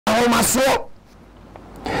ahomaso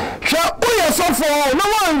hwe oye sofo no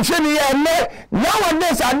wan hwe ni ene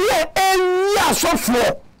nowadays ade enya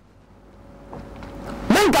sofo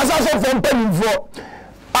men kasa sofo mpemfo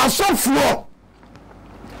asofo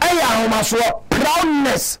aya ahomaso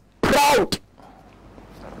proudness proud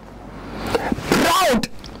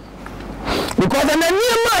because the name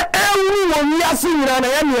ewu won yasi nyina na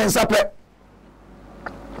ya miensa pe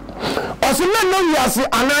osime no yasi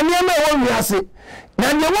anania na won yasi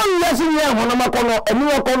na ne won yasi nya honoma kono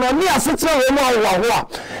enu kono ni asetra wo mu awo a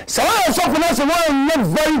so wa so funa so won be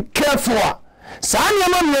very careful sa anya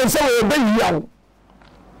ma miensa wo be yiawo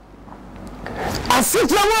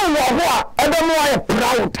asetra wo wo a ebe mo ay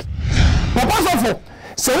proud papa sofo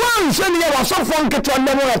so won hwe ni ya sofo nketo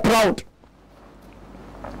ndem wo proud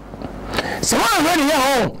so won hwe ni ya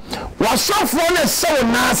ho wa sofo na so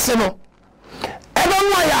na ase no ebe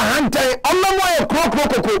mo ya Ahantan ọmọ mo ya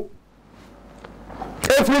krokoko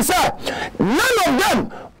if we say none of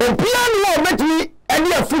them opian wo betimi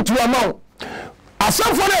ene afutuo ma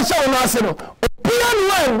asofo na so na ase no opian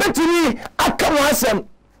wo betimi aka mo asem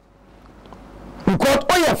because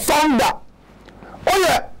oye founder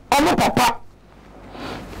oye omo papa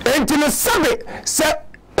entine sabe se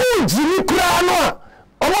ujini kura no a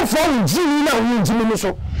omo fo ujini na ujini no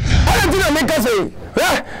so ala dina make say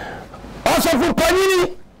also for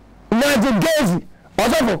panini Nigel Gaise'S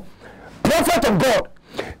also prophet of God.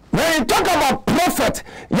 When you talk about prophet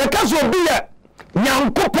you can be a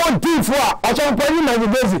nyankopon tifo also for panini Nigel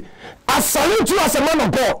Gaise'S I salute you as a man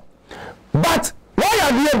of God, but why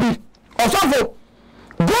are you be also for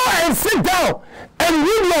go and sit down and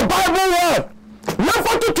read your Bible word. Not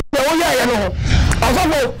for to the oya you know. Also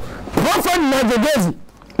for prophet Nigel Gaise'S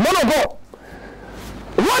man of God,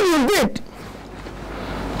 what you did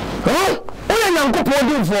oye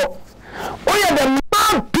nyankopon for oye the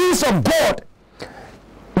mouthpiece of God.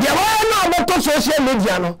 The way now about social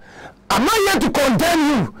media no, I'm not here to condemn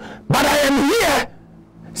you, but I am here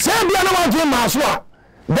say be no want to maswa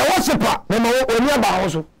the worshiper me oni aba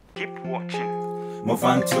also. Keep watching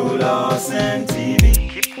Mofanto Lordson TV.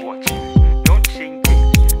 Keep watching, don't change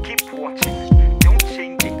it. Keep watching, don't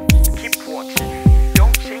change it. Keep watching,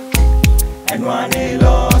 don't change it. And one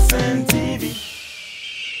Lordson TV.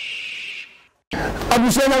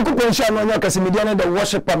 Abuso na kupon sha no nyaka media na the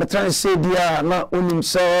worshiper me try say dia na onim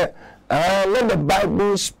say let the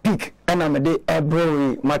Bible speak and am dey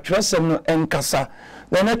every matresem no enkasa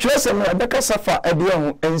na na tresem no de kasa fa ade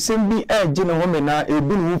ho ensem bi agi ne ho me na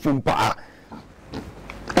ebi no fumpa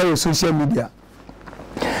a social media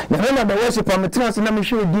na when the worshiper me try say na me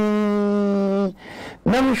hwe di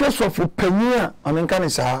na me hwe sofu panyi a amenka ne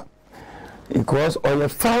sa because all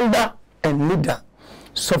founder and leader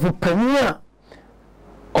sofu panyi a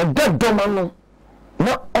oda domano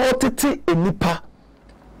na otete enipa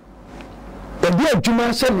ebi adwuma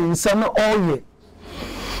hye ne nsa na oye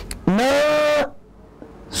na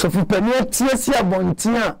sofupani atiesi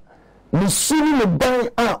abonten a ne sunu ne ban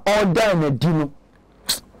a oda na di no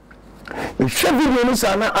ehwe video no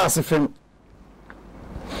sa na asefem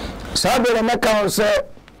sabere na ka se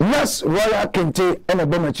yes royal kente ena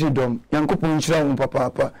bemachi dom yankopon nhyira wo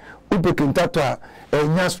papa ubekentato a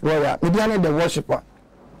yes royal media the worshiper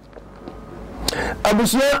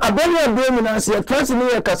abusia abani abemi na se trust ni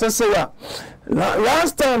ya kasa se ya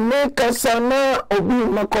last time me kasa na obi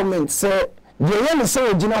ma comment say de ye ne se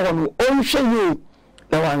ogina ho no onhwe ye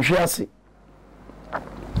na wanhwe ase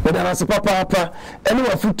beda na se papa ene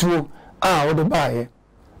wa futuo a wo de baaye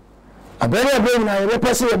abani abemi na ye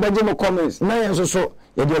pese ye beje mo comments na ye so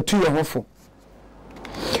ye de atu ye hofo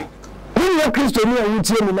ni Kristo ni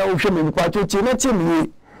awutie mi na wo hwe me pa tie na tie mi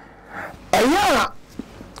aya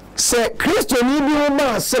se Kristo ni bi ho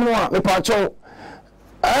ma asemo a me pa cho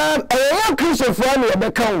Kristo fo na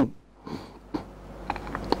be kan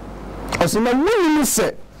osima munni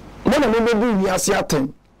se mo na me be wi ase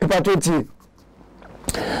aten me pa to tie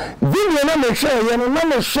video na me hwe ye no na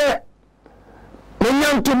me hwe me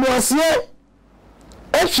nyanto mo ase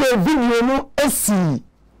hwe video no esi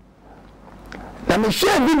na me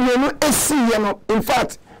hwe video no esi ye no in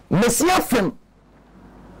fact mesia film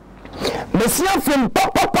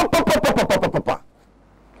papa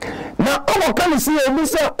na omo kan see you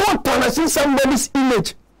say o turn see somebody's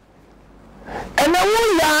image and na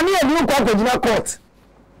wo ya na e kwa kwagina court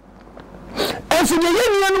and so the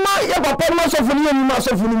yen ma ya papa ma so funi yen ma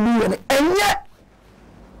so funi bi yen enye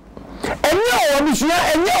o bisua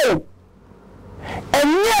enye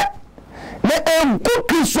na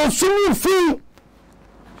kuki so sunu fi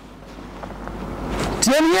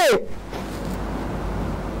tienye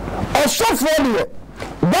osofo de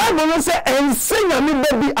Bible no say ensenya me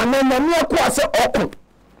baby ananya me akwa se okun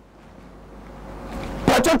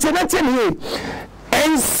pacho tenete ni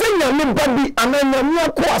ensenya no babi ananyamia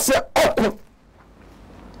ko ase oko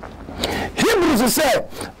Hebrews say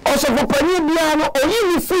osofo pani bia no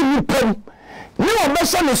oyi ni fi ni pam ni o be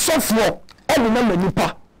se ne sofo e bi na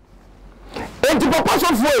manipa enti papa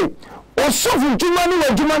sofo e osofo djuma ni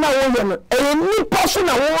wadjuma na wo ye no e nipa so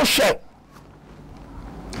na wo hwe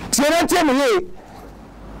tenete ni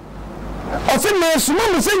ofi me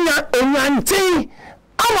sumo me senya enyantin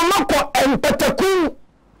amamako empataku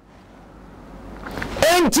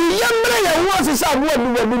enti yemre ye wo asisa abo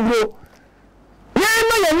adubro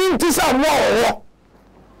yema ye ninti sa wo wo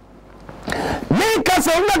me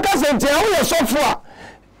kasa una kasa nti awo ye sofo a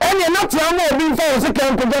ene na tia mo obi mfa wo se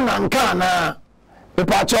kan ko na nka na e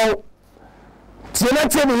pa cho tiena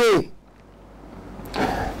tieni he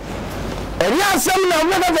eri asem na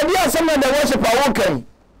una kasa bi asem na the worship awo kan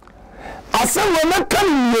asem wo na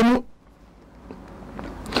kan yemu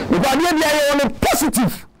because dia ye one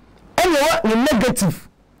positive and you negative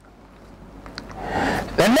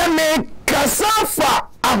and then me kasafa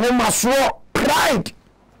ahomaso pride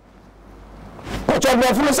what you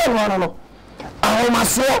go for say no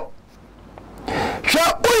ahomaso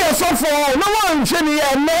sha uye sofo no one cheni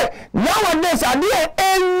ye me nowadays ade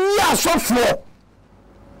enya sofo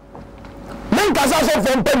men kasa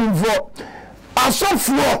sofo mpanimfo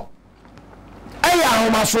asofo aya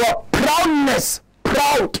ahomaso proudness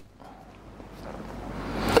proud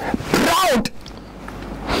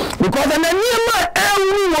because the name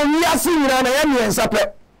everyone yasi nyina na ya miensa pe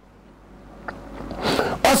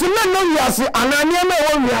osime no yasi anania na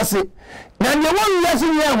won yasi na ne won yasi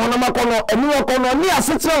nye honoma kono eni wakono ni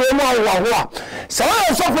asetre wo mu awo a se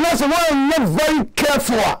wa so funa se won ne very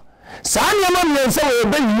careful sa ne ma miensa wo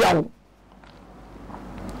be yiawo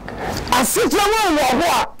asetre wo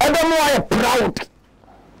a ebe mo ay proud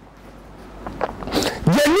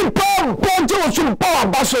yeni pa bonje wo su pa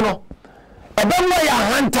abaso no ebe mo ya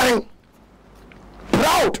Ahantan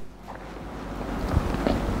proud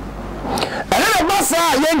ana basa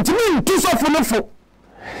yentimi ntisofo nofo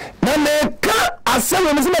na meka asem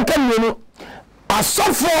no se meka nyeno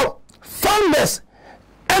asofo founders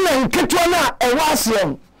ana nketwa na ewa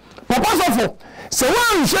asem papa sofo se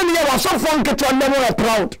wan hwe ne ya asofo nketwa na mo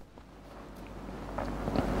proud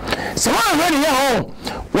se wan hwe ne ya ho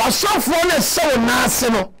wasofo na se na ase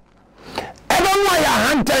no ebe mo ya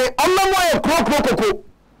Ahantan ọmọ mo ya krokoko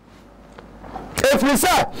if we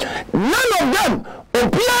say none of them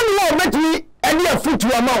opian wo betimi any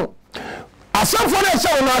afutuo amount asafo na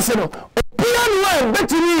se na ase no opian wo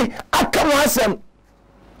betimi aka mo asem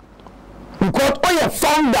because oye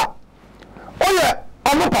founder oye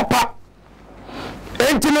omo papa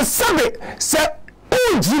entine sabe se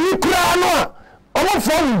ujini kura no a omo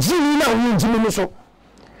fo ujini na ujini no so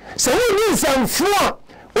se wo ni sanfo a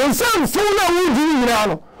onsan fo na ujini nyina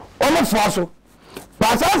no omo fo so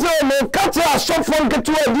pasase me kati asofo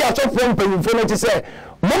nketo adi asofo mpanyimfo no ti se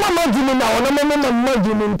mama majini na ona mama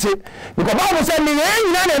majini nti because Bible say ni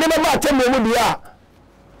nyina na ne ba temo mu dia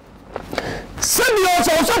se bi o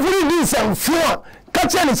so sofo ni sanfo a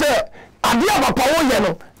kati ni se ade abapa wo ye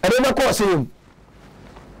no ere be ko se yim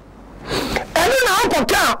ene na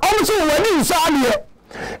akoka omo so wani nso ade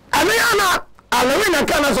ene ana alawi na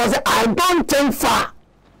kana so say I don't think far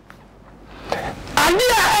ade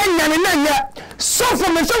a enya ne na nya so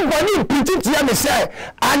for me so wani pititi ya me say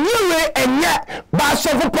aniwe enya ba so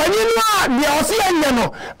for pani no a de o se enya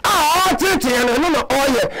no a o tete ya no no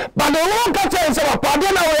oye ba de wo ka tell say papa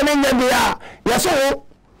de na wo ne nya de a ya so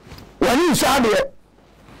wani nso ade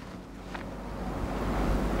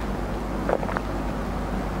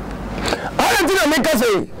I didn't make us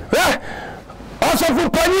say, also for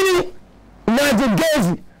Panini,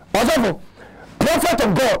 Gaise'S, also for prophet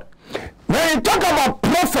of God. When you talk about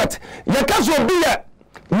prophet, you can't be a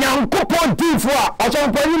Nyankopon D4, also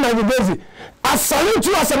for Panini, Gaise'S. I salute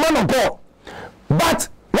you as a man of God. But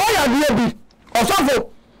why are you be? Also for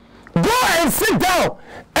go and sit down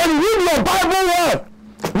and read your Bible word.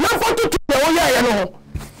 Not for to the you know.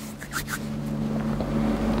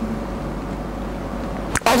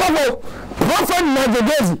 Also for prophet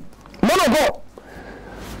Gaise'S, man of God,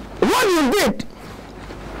 what you did,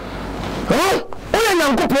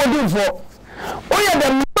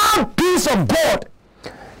 the mouthpiece of God.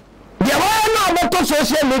 The one about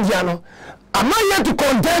social media, no, I'm not here to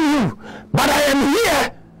condemn you, but I am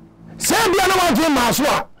here. Say, be another Jim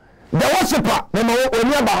Maswa, the worshiper, the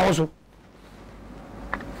nearby also.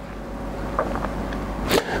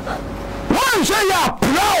 One say you are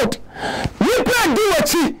proud, you can't do what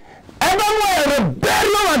she. Everyone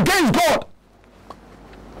rebellion against God.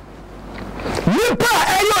 Nipa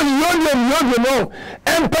ayo no.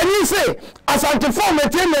 and penny say as I to form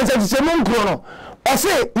maintenance at the moon chrono or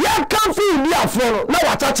say ya can't feel me afro no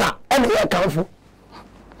watacha and here can't feel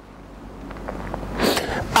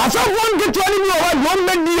as I want to tell you one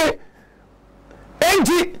man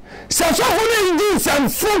enti se so funu indi sam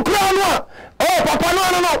fun kra no oh papa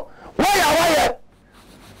no why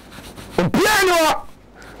piano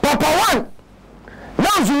papa one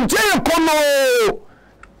now you tell kono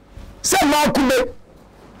se ma kume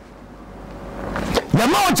ya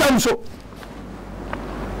ma chamso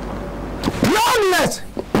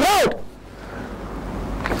proud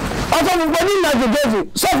of everybody like the devil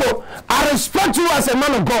so I respect you as a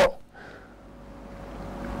man of God.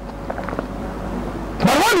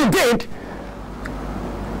 But what you did,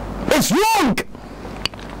 it's wrong.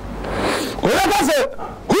 When I say,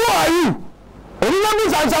 who are you? No one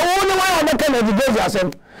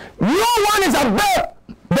is above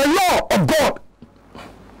the law of God.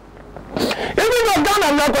 Even though Ghana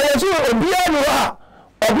not going to be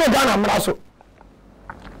of no Ghana Manasseh.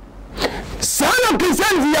 Son of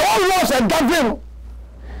Christians, the old laws and government.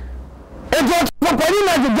 It was for Penny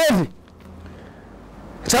like the devil.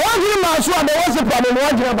 So I give my sword, there was a problem.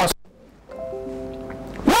 What do you have?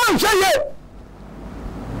 One say,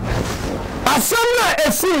 as soon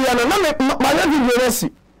as see, and my nephew will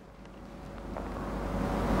see.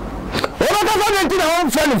 What I got our own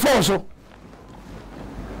friend for so.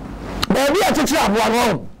 Baby, I teach you one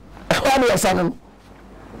home. One year, son.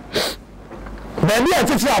 Baby, I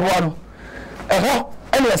teach you one.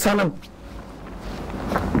 And your son.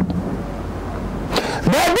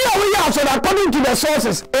 Baby, we are so according to the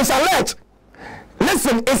sources, it's alleged.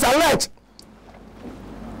 Listen, it's alleged.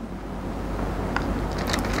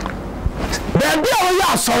 Baby, we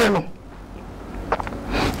are sorry. No.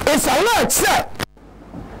 It's alleged, sir.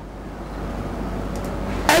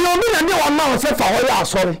 And you'll be the one man say for we are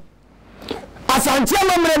sorry. As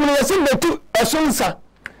until I'm saying the two as soon as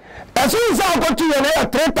I got to you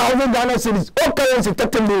 3,000 Ghana cedis, okay, it's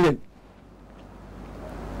 30 million.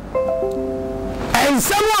 And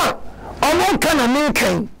someone on kind of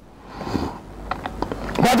making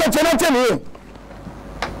but that's not me.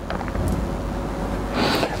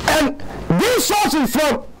 And this source is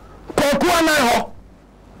from Kokwana.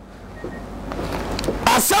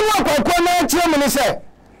 As someone Kokwana chairman say,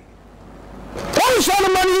 "Oh, show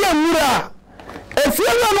money and mura. If you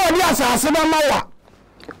know the assassin,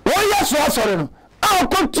 yes, sorry. I'll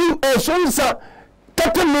put you a sonsa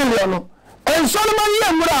 30 million. And Solomon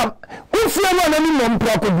Yamura, if you want any non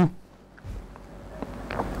property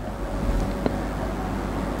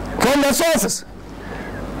from the sources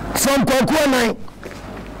from Kokwana.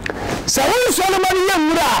 So when Solomon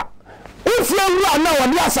Yamura, if you are now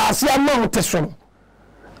on the assassin, not to show.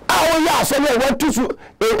 Oh, yes, I want to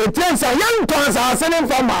a chance a young tons are sending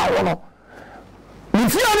from our honor.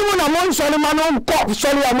 If you are anyone among Solomon on top,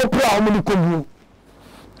 sorry, I'm a proud Muluku.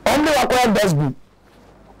 Only acquired Gaise'S.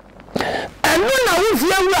 And when I was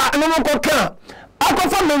young, and I can, I go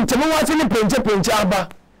for me to watch any pinch. Now,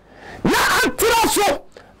 I trust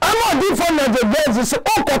I'm not different than the Gaise'S.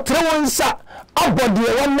 Oh, for 3 months, I'll body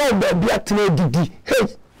one more baby at Didi. Hey,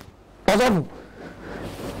 go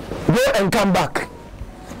and come back.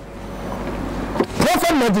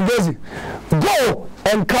 Prophet Gaise'S, go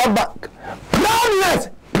and come back. Proudness.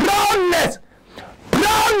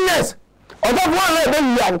 Of that one, let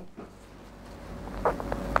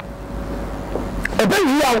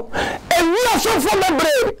and we are so from the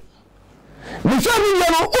brain. We shall be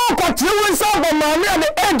all continuing some of my at the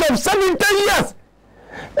age of 17 years.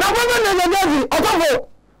 Now, women,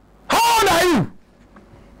 how old are you?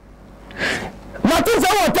 Martin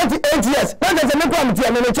said 38 years. That is a problem.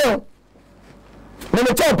 I'm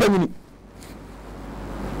a child penny.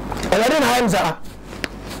 And I didn't answer.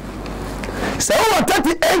 So,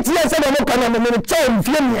 38 years, and I'm a child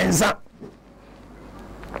feeling.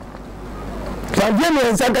 I gave me a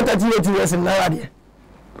second 38 years in Nigel.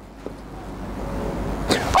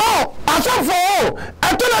 Oh, I saw for all.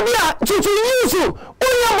 I told you to use you.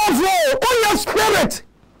 Your spirit.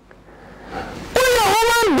 Your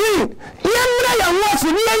human being. You was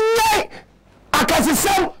in the I can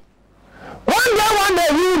say, one day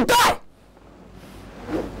you die.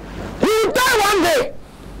 You die one day.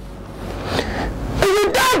 If you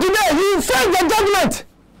die today, you face the judgment.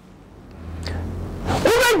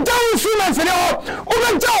 Even down humans in all,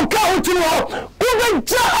 even down cow to all, even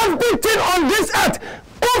down everything on this earth.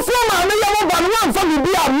 All from a million and one from the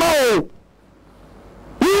beer mouth.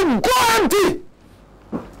 You go empty.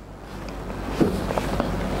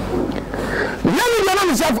 Let me know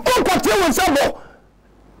myself, all continue with some more.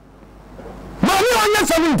 But we are not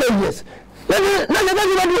 17 years. Let me,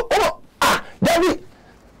 oh, Daddy,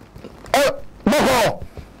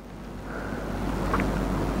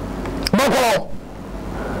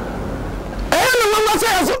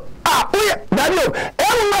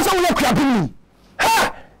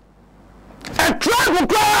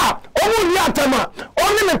 omu ni atama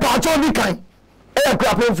only me pacho di kan e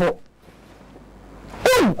krapin for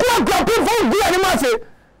o krapin for di animal say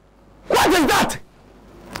what is that?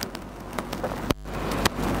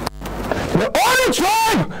 The only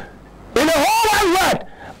tribe in the whole wide world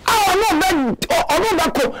I no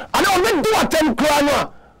bako I no do atem kra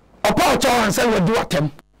no a pacho and say we do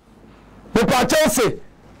atem the pacho say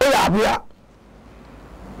e abia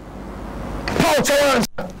pacho and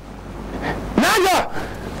Nigel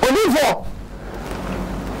obofour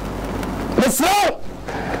the slow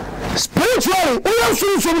spiritually we don't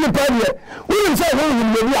see so many people we don't say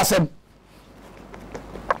we will asem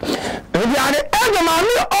if you are the end of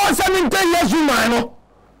my all 17 years you know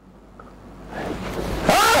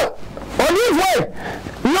obofour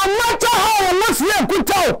no matter how much you could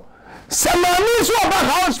tell some is about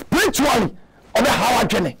how spiritually or how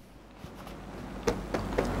agene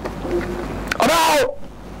about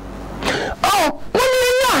when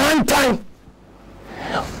you are Ahantan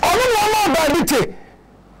ono ba bite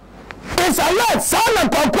it's a lot son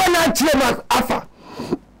of papa na chema afa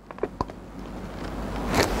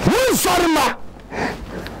you sorry ma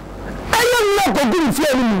ayo na go good fi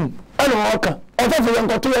ani ana oka ofa fi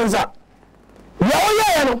yanko to yanza ya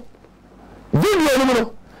oya no video ni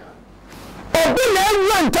no obi na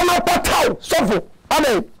enwa ntama pataw sofo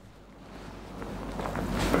amen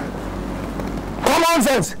common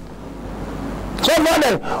sense so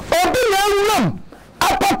modern obi na enwa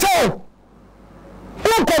apataw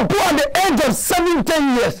who can at the age of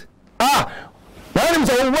 17 years when him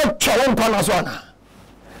say what chawon pana so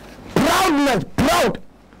na proud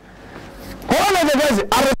all of the guys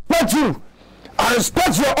I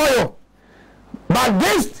respect your oil but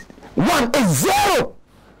this one is zero.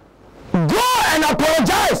 Go and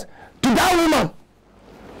apologize to that woman.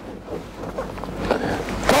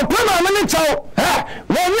 Comprend many child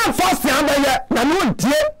when you fasting under here na no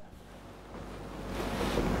die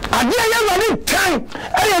adia ya na time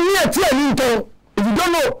if you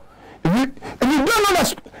don't know if you don't know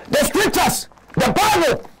the scriptures the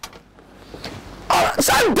Bible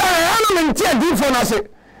sometimes I don't mean tear deep for us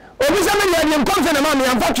obi say me dey come say na mama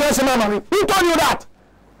am fa trust mama who told you that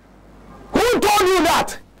when you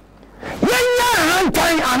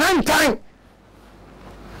Ahantan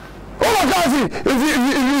oh my God,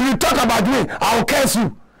 if you talk about me I'll curse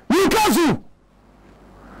you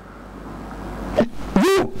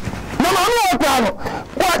mama no problem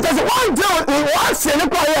what does one do one say no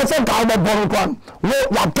kwa say ka be born kwan wo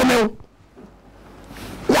ya tome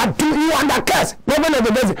you under curse never know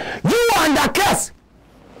the best you under curse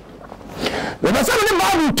the person in the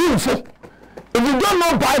Bible too so if you don't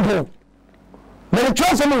know Bible but the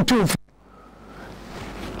trust him too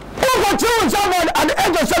over someone at the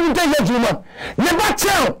age of 17 years woman never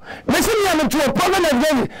tell listen me to a problem of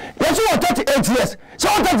David yes you are 38 years so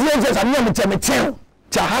 38 years I'm not tell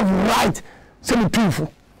to have right to be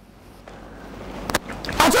truthful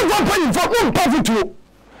I just want to for one profit to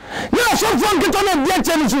you are so from get on the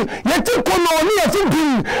challenge you think come on me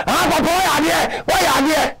thinking papa why are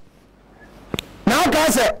there now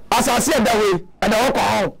can say as I said that way and I walk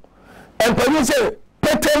home and when say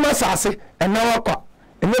pete masase and now walk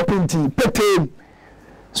and no pinti pete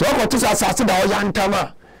so I got to asase da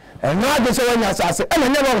oyantama and now they say when asase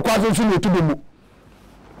and never kwazo so to be mu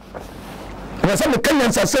na some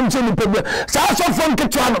Kenyans are same people so from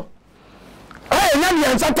kitwano na mi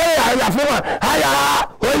ansa tare ya fo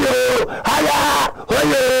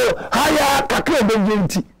haya kakre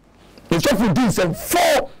benjenti it's for this and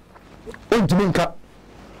four ontuminka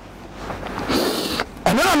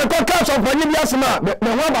and now me talk cash of when you asma me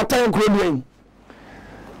ho abatan kro bien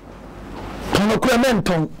no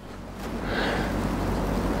krementon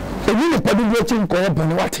ebi ni padu bi chin ko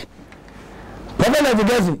obon wati papa na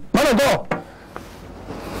Gaise'S mana go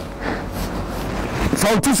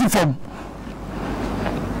fautisi form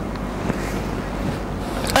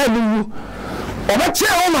elu obache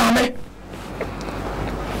o mame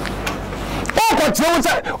o ko ti o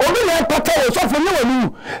say obi na pata o so for you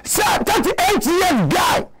anu say 38 years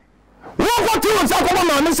guy wo ko ti o say ko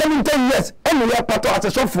mame 17 years enu ya pata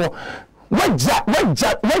as so for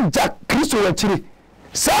waja Kristo wa chiri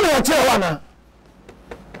sana wa chiri wana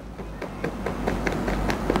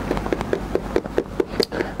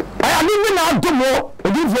aya ni na adomo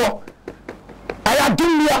odifo aya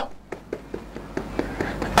dumia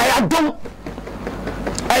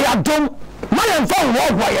aya dum man fa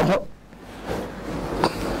wo wa ye ho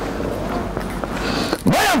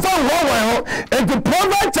man fa wo wa ho in the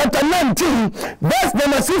Proverbs chapter 19 verse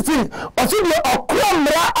number 16 osidi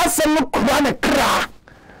okramra asem kura kra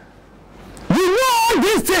you know all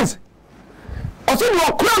these things osidi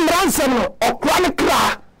okramra asem okura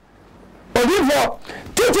kra Obofour,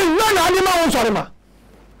 teaching none animal sorry ma.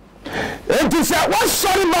 It is what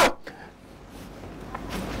sorry ma.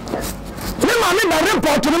 Me mama na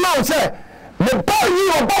report to the man say, me boy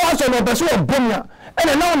you or boy so no person of bomia.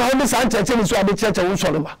 And now na we say church ni so abi church wo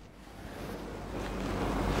sorry ma.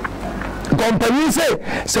 Company say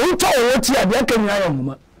you tell what you are can you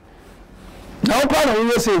am. Now kwa na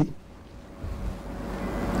we say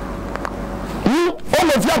you all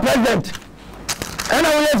of your president. And I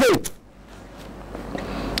will say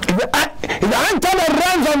if Ahantan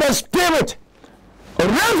runs on the spirit in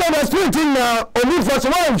Obofour, so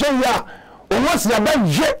what I'm saying here, what's the bad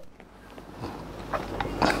jet?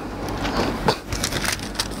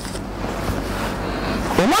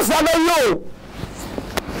 What's that about you?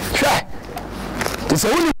 Try. It's a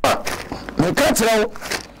only one. The catcher,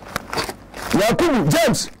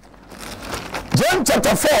 James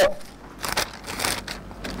chapter 4.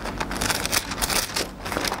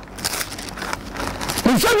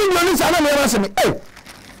 If you don't know, I'm not saying, hey.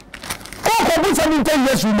 Oh, I put something 10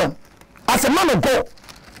 years woman. As a man of God.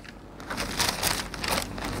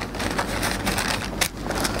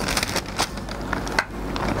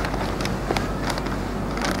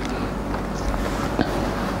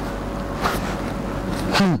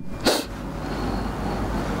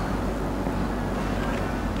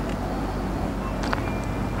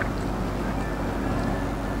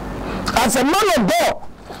 As a man of God.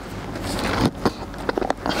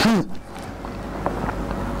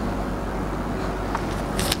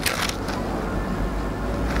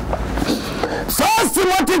 First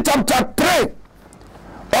Timothy chapter 3.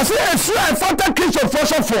 I say a sure and fatal Christian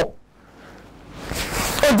for.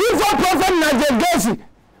 A different prophet Nigel Gaise'S,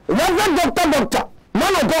 Reverend Doctor,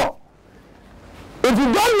 man of God. If you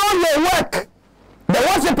don't know your work, the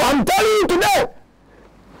worship I'm telling you today.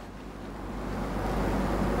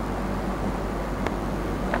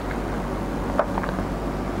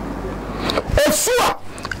 A sure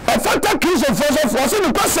and fatal Christian for so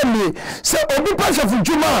the person me say obi pastor for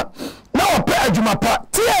Juma. Now I pay Ajumapa.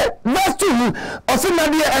 Tie verse 2. I say na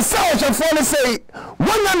dey esa ohwefo say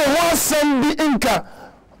one na one send the inka.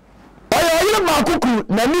 Oyo ma kuku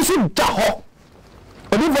na ni su da ho.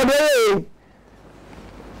 Obi for dey.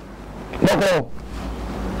 Boko.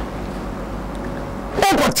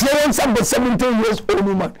 Boko tie some 17 years old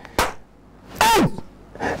woman. Hey!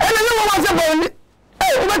 And you know what say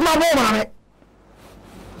hey, o met ma bo ma me.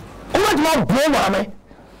 O met ma bo ma me.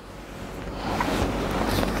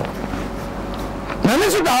 And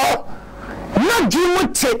this is how not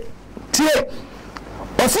dream tie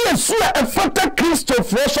or see a sure a fatal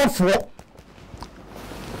Christopher for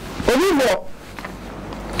Obofour.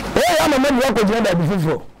 Oh, I'm a man who could do that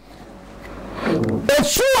before. A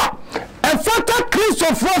sure a fatal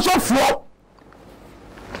Christopher for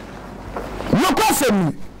no question.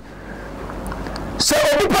 So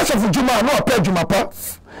Obofour for Juma, no pay Juma pa.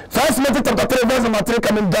 First method chapter 3 verse number 3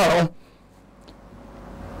 coming down.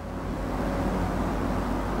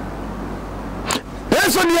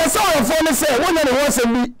 So the assault for say one of the ones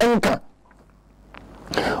and me anchor.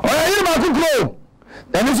 Or I hear my grow.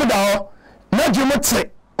 Then is it not dream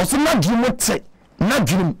it, or so not dream it, not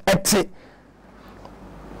dream at it.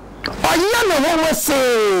 I know what was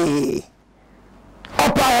say.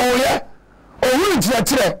 Upper or which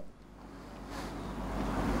that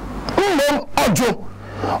Ojo.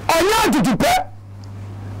 Or not to pay.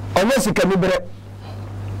 Unless you can be better.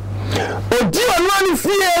 Oh, dear, running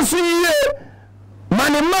free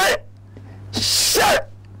Manima share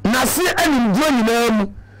Nasi and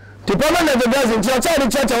Johnny to permanent the guys in church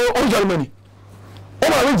of Germany. Oh,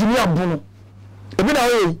 my Jimmy Abuno. A bit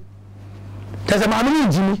away. There's a mammy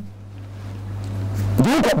Jimmy.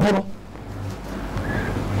 Do Capuno.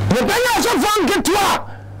 The Pena so fun get to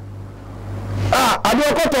her. Ah, I do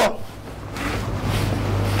a coto.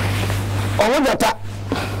 Oh, what that?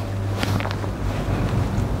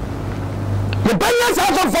 The Pena so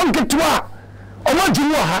fun get to her. I want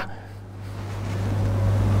you ha.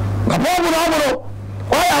 Gabono.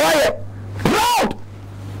 Why proud.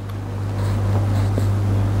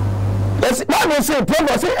 Let's Bible say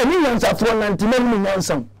Bible say millions are 499 millions.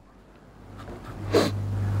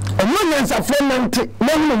 Millions are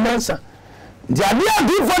 499 millions. The idea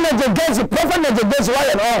different against the prophet against why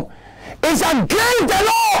and all is against the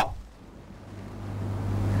law.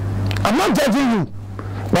 I'm not judging you.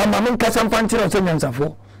 But my main case I'm fancy of millions are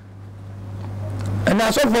 4. And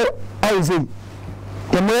I saw for Isaiah,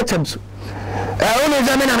 the merchants. I only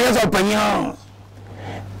examine a years of Pagnon.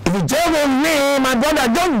 If you joke with me, my brother,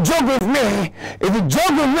 don't joke with me. If you joke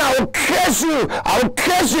with me, I will curse you. I will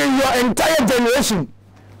curse you in your entire generation.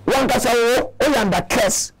 One can say, oh, you're under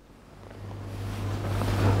curse.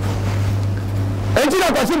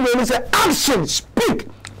 kwasi me say action speak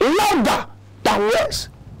louder than words.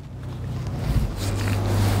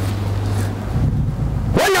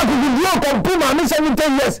 When you go to the man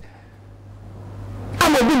 17 years,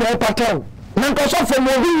 I'm a bit pattern. Nanka so from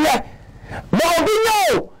obi here. But obi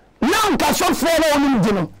no. Nanka so from on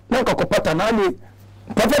him. Nanka ko pattern na ni.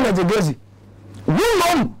 Papa na Gaise'S.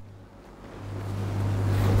 Woman.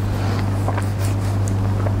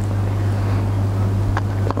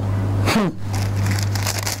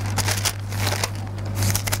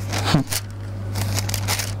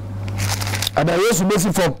 And I used to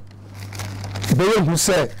basic from the who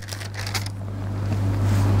said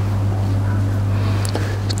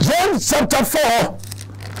James chapter 4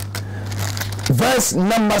 verse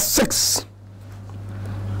number 6.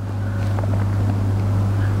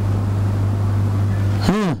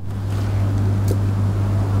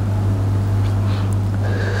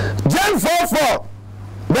 James 4:4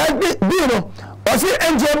 that be you know or see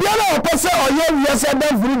enjoy or person or yes and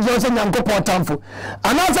then free Johnson and go portamfo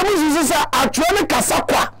and as a music actually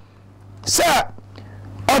kasakwa sir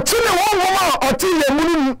otine one woman otine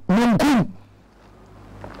munkum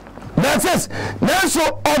that says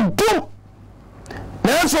nanso odum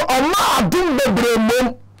nanso oma adum bebre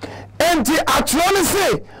mom enti actually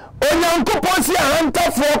say onyankopon si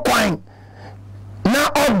ahanta for kwan na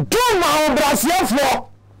odum a obrasiafo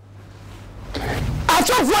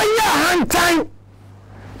asofo ya ahantan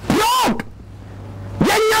Lord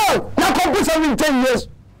yenyo na kompu 17 years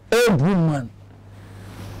old woman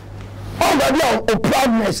all the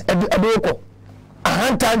proudness and the aboko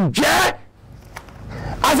Ahantan Gyai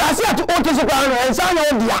as I say to auto so kwa and say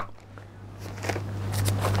no dia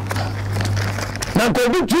na ko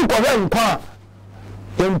bi tu ko we nkwa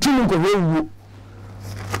entinu ko we wu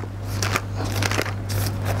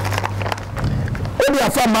obi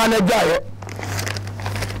afa manager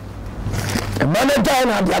manager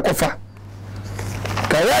na dia kofa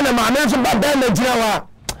kaya na manager ba da na jira wa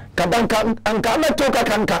kabanka anka meto ka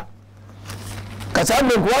kanka kasa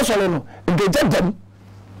me ko solo no ngejadam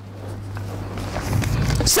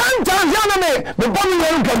sometimes yana me bomi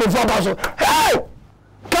yero ka me fo ba so hey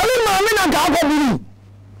kali mami na ka ko biri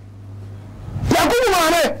ya ku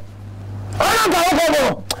mame ana ka ko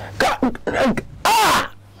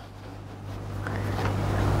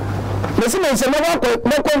listen me say no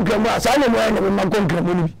konkramu asa na mo na me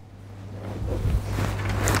konkramu ni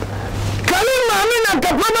kali mami na ka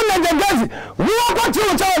mama na Gaise'S wo ko ti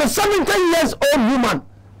o chawo 17 years old woman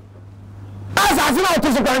as na to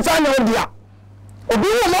so kwansa na odia obi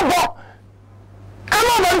wo mobo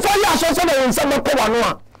ama ban fa ya so so na nsa mako wa no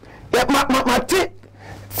a mati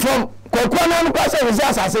from kokwa na no kwasa we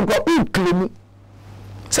asase ko uklemi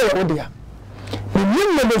say odia the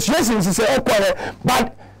new negotiations say okore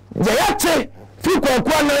but they yate fi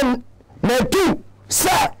kokwa na tu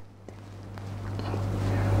say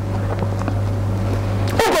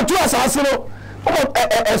oko tu asase no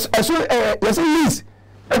yes lease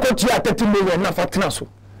oko tu 30 million na fatena so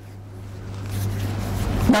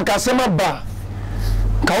na kasema ba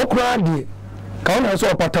ka okura die ka ona so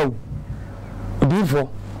opata o bifo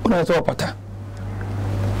ona so opata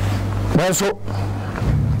so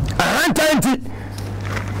Ahantan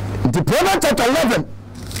the prophet chapter 11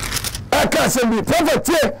 aka say the prophet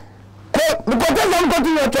here ko because I'm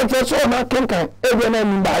going to church so na kenkan ebe na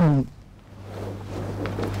mi ba ni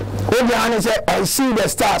Obi say I see the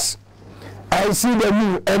stars I see the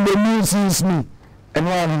moon and the moon sees me and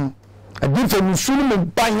one a different shulu me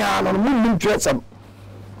banya no mun twesam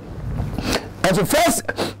as the first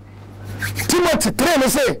Timothy 3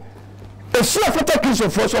 say e so after Christ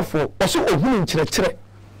for so for o so ohunu nkyerɛkyerɛ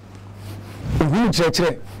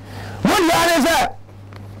one yare say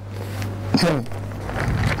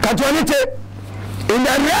Catholic in the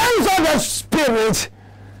realms of the spirit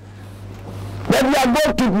that we are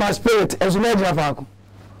God took my spirit as an edge of aku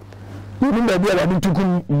you know maybe I need to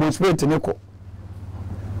come my spirit neko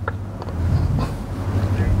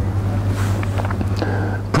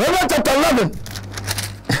Proverbs chapter 11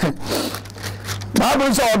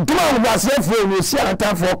 Bible says duma was there for you see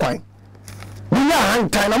Ahantan for kwan we are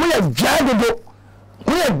Ahantan na we are Gyai do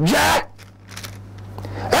we are Gyai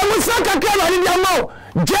and we say kakra ni dia ma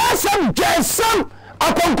Gyai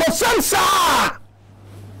akonkosam sa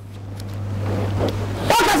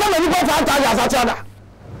o ka say me go fa ta ya sa cha da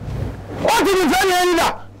o ti ni fe ni da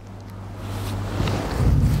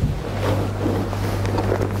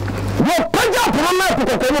wo panja pama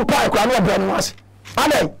ko no pa ko no bra no ase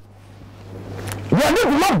adai wo ni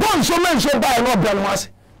ma bon so men so ba no bra no ase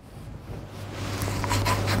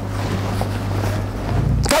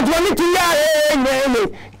Katoliki ya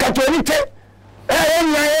katolike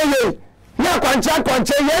nya kwa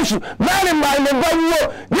kwancha yesu mari mai le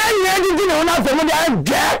bawo ye di na ona fe mo de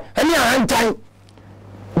je eni ahantan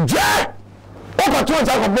je o ko to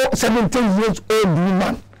za ko 17 years old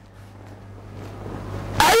woman.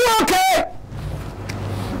 Are you okay?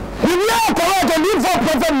 You know correct to live for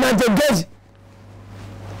prophet Nigel.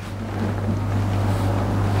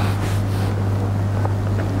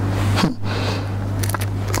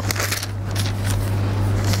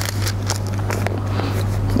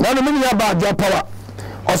 Now the meaning about their power.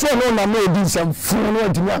 Also no na no di some fool no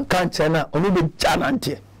engineer kan chena onu be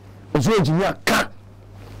chanante. Also engineer kan.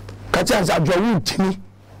 Ka chance adwo wutini.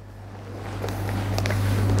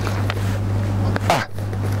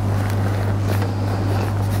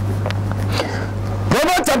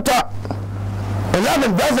 Proverbs chapter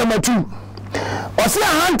 11 verse number 2. Osi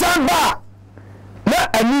Ahantan ba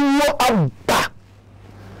na aniwo abba.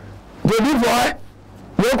 Dedi boy,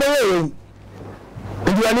 yo ko ye.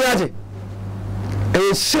 Ndiani aje?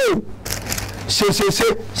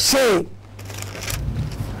 Say.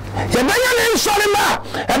 Ya banya ne nsori ma.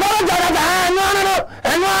 E ba jara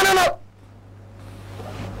no.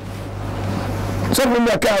 So we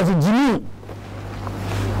make as Jimmy.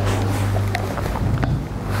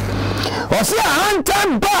 Osi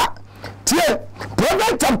Ahantan ba. Tie,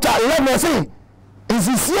 Proverbs chapter 11 say,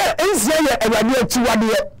 "Insisi ye Awurade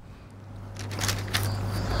atiwade."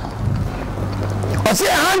 Osi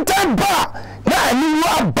Ahantan ba na aniwo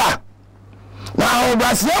aba. Na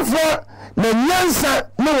obasiafo na nyansa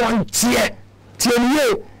no wontie. Tie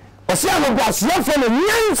niye. Osi obasiafo na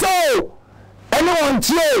nyansa o. Ene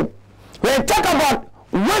wontie. We talk about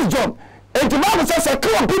wisdom. And the Bible says a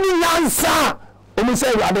clear opinion nyansa. Omi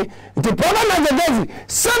say Awurade. The problem na the Gaise'S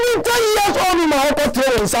 70 years old ma hoko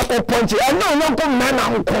throw inside punch. And no come man na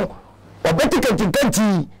nko. Obetike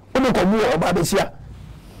tiketi. Omi ko mu oba besia.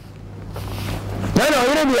 No,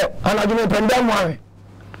 you know, I'm pendant one.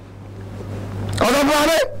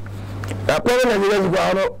 That problem is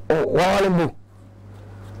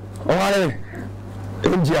going on.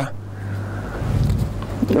 India.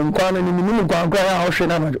 You can't even go and cry out.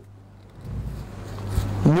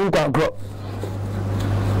 You can't grow.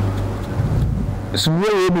 It's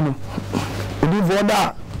really able to live on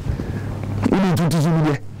that. You need to do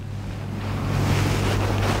it.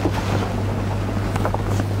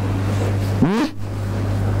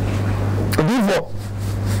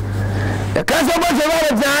 The council was a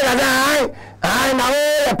lot I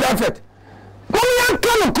know prophet. Come here,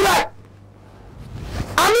 come cry.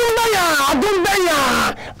 I don't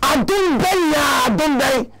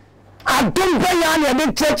buy a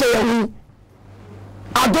big church.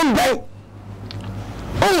 I don't buy.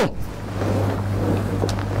 Oh,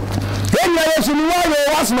 then I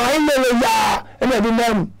was my email, and I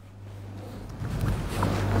didn't.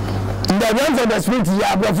 In the realms of the spirit, you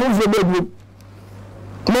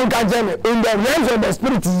in the realms of the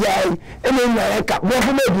spirit, and in the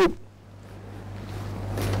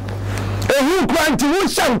who grant to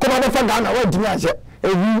which shall come out of a gun? I want to answer. Who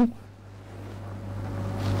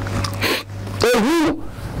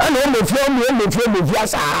and only from the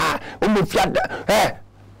Yasa, only flat.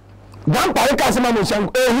 One paracasman, we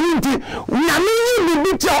be your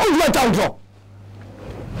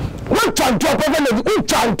what child drop over the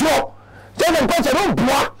child drop? Then the person don't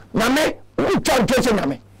block Name, who child dressing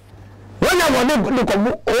Name. When I want to look at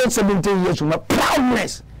all 17 years from a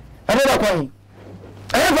proudness, another coin.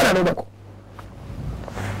 I have another coin.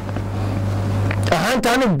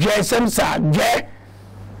 Ahantan of Gaise'S, Gyai.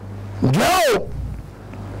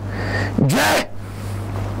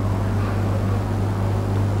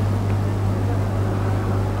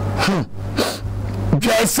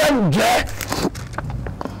 Gaise'S, Gyai.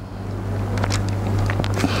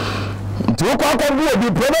 The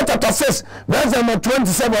Proverbs chapter 6, verse number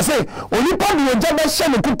 27 say, "Onipa bi ojaba hye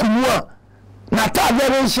ne kukumu a na ta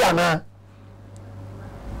bere hye na."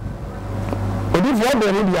 Odi vo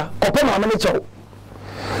be ni bia, kopo ma mane chew.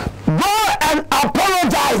 Go and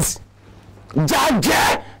apologize.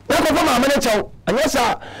 Jaje, na kopo ma mane chew.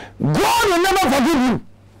 Anyesa, God will never forgive you.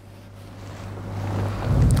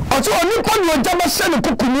 Also onipa bi ojaba hye ne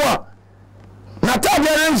kukumu a na ta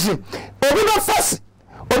bere hye. Obi no fast.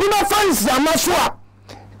 Obi na fans amaswa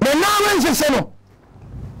na nawe nhese no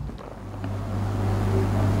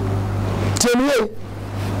temwe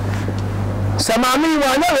samami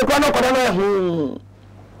wa na we kwa no kodo na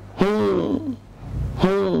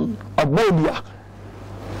abodia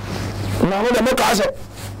na ho de meka se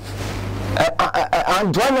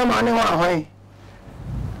antoanya mane ho ahwan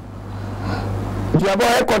diabo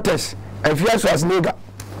headquarters afia schwarenegger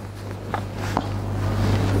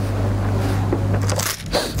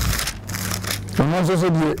so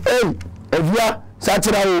the hey Evia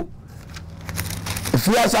satira o.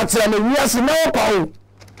 Efia satira me wiase na okwa o.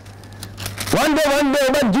 One day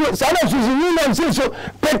but do sana suzu ni na nse so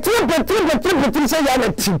petri say ya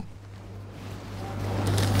na team.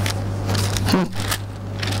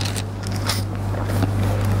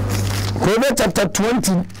 Proverbs chapter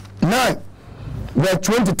 29 verse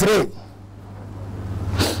 23.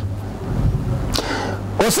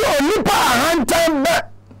 Oso onipa ahantan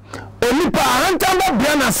ba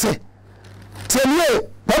Manasseh. Tell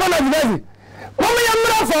Baba na Gyai. Mama ya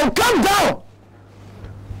mra for calm down.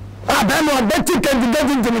 Abemo beti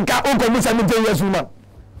candidate into nka o ko musa mi te yesu ma.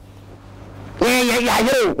 Ya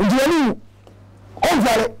yo, ujeni.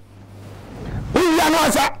 Over. We are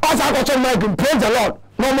not asa ko mic, praise the Lord.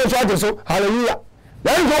 No more so hallelujah.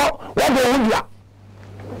 Then go what go on.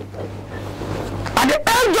 At the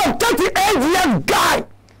age of 38 years guy,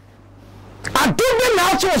 I do the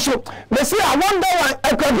now so they say I wonder why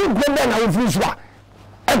I could do great then I will finish one.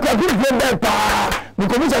 I could do great then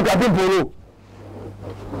because I could do polo.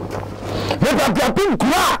 But I could do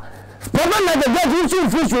gra. But when I get you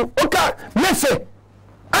fish okay, Manasseh.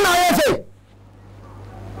 And I say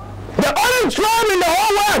the only tribe in the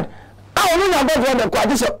whole world. I don't know about the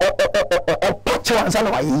quadris or patch and son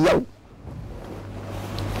of a year.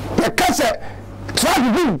 The cassette try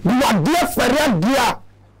to do your dear Feria dear.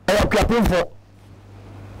 I am clapping for.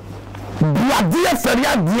 Your dear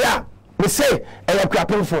Feria dear. They say I am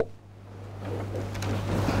clapping for.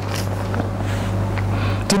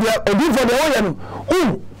 To the Obi for the Oyen,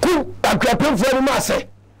 who could a clapping for the Manasseh.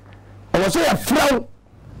 I was so a frown.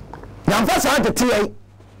 Now, first I had to tell you.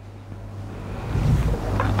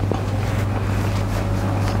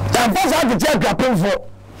 And first I had to take a pin for.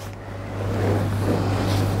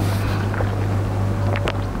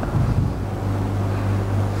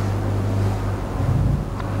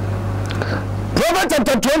 Proverbs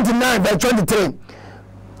chapter 29 verse 23.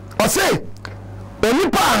 I say,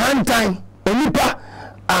 Onipa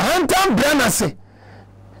Ahantan Manasseh.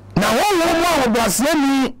 Now one was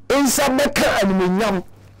me in some meka and minyam.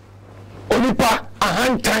 Onipa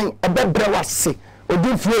Ahantan a bebre was say,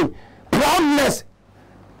 Obofour, proudness.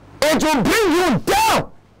 It will bring you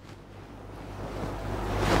down.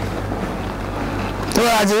 So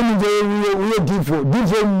as we give for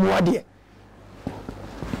more dear.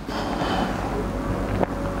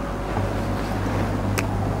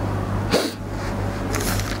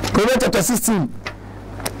 Proverbs chapter 16,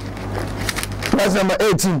 verse number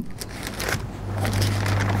 18.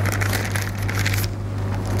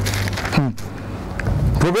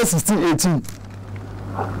 Proverbs 16, 18.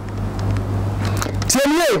 Tell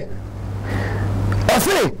me, I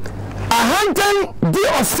say, Ahantan di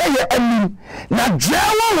oseye anim na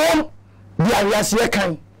jawo hom di ariase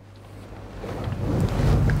kan.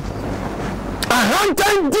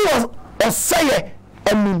 Ahantan di oseye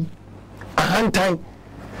anim. Ahantan.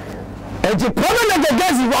 Eji problem na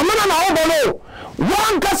Gaise'S wa mena na obo no.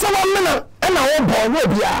 Wan kasa wa mena e na obo no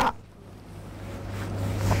bia.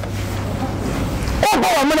 Obo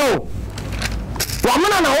wa mena o. Wa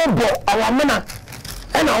mena na obo, wa mena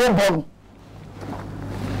e na obo.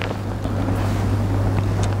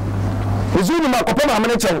 Uzuni makopo na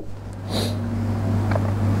amene chewo.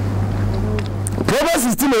 Proverbs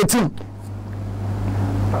 16:18.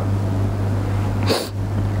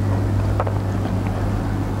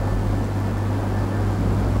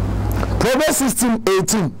 Proverbs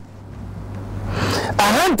 16:18.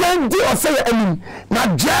 Ahantan di oseye anim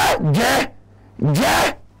na je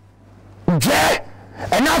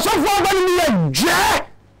and now so far when me je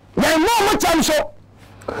na mo cham so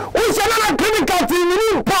we say na clinical team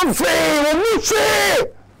ni pamfre we ni say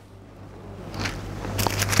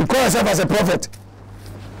you call yourself as a prophet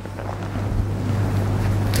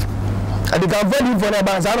and they can vote you for the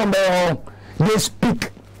bands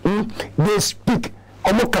they speak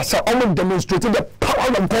almost kasa almost demonstrating the power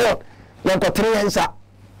of God yan ko 3 answer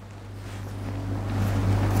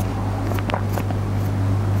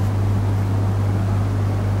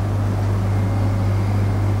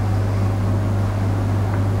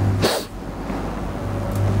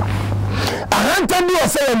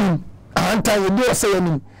Ahantan you do say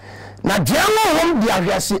any na diamo hom di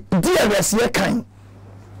ariase kan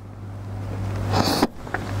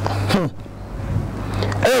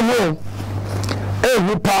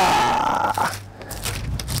pa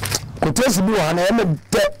kotesi bi wa na em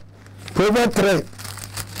de Proverbs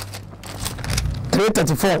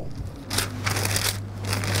 3:34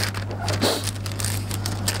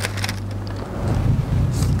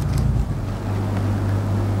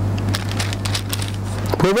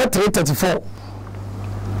 Proverbs 3:34.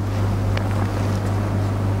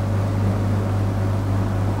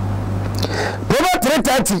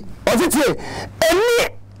 3:30 ɔsitie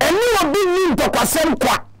eni obi ni ntɔkwasɛm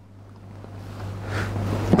kwa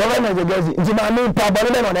bɔbɛ na jɛgɛsi nti maa mi pa bɔne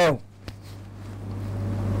bɛ na ɔdɛ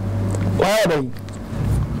wɔyɛ bɛyi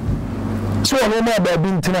so wɔn mo baabi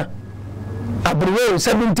ntina abiriwe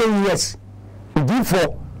 17 years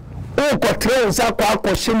before o kɔ tere nsa kɔ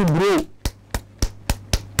akɔhyɛ ne buro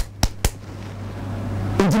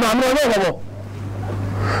nti maa mi ɔyɛ bɔbɔ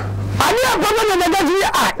ani abɔbɔ na jɛgɛsi yɛ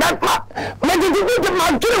a dakpa mɛ titi kuti ma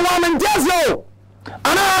turi wɔn mi nti ase o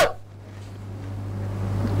ana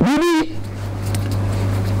bibi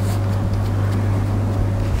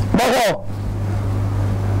bɔkɔ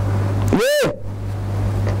yee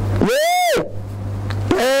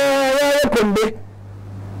kombe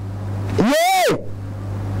yee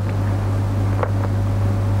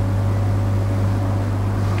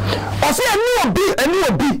ɔsɛ ɛni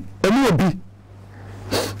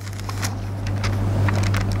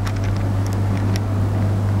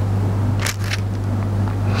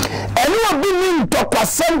obi ni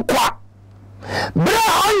ntɔkwasɛm kwa bere a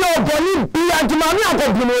ɔyɛ ɔbɔne bia ntomame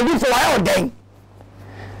akɔbunu obi fo wayɛ ɔdɛn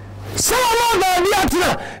sɛ ɔma ɔbaabi atena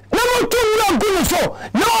na moto wura nku no so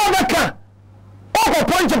na ɔbɛka ɔkɔ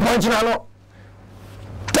pɔnkye na no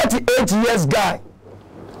 38 years guy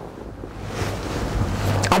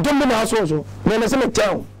adom bi na aso so mene sɛ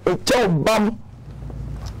mekyɛw bam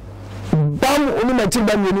ɔne makyi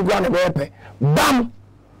ba mmienu gu a na bɛyɛpɛ bam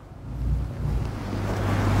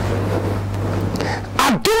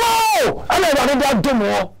adomo ana ɛwade de adomo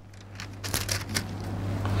hɔ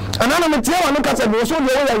ana na metia wa no kasa bi so de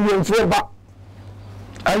wo ya yemfuo ba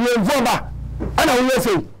ana wo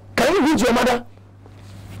yɛsɛ kan you reach your mother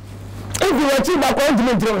if you achieve ba kwa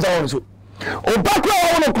ntimi ntire msa won so o ba kwa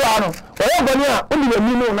wo no kura no ɔyɛ bɔne a ɔde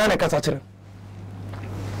wani no na kasa kyerɛ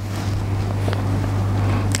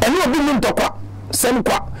ɛne obi nim tɔkwa sɛm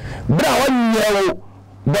kwa bra wɔnyɛ wo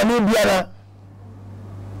bɔne biara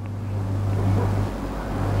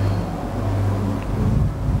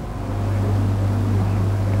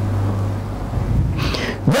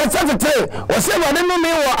verse 33 wɔsɛ wɔde no me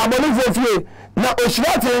wɔ abɔnefoɔ fie na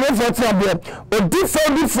ohyira tenenefoɔ tenabea odifoɔ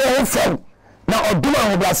ho fɛw na ɔdom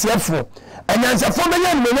ahobraseɛfoɔ anyansafoɔ bɛnya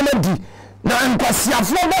animonyam adi na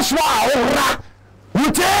nkwasiafoɔ bɛsoa ahora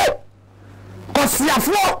wotee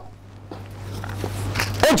kwasiafoɔ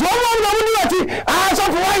etu wɔn na wɔn ni ati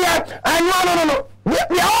asɔfo wɔyɛ anwa no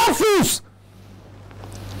we are all fools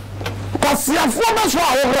kwasiafoɔ bɛsoa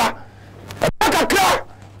ahora kakra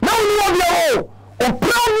na wɔn ni wɔn bia o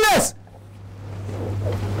proudness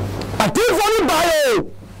atifo ni bayo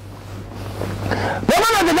baba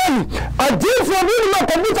na de gani atifo bi ni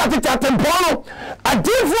computer tete tempono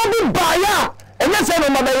atifo bi baya enye se no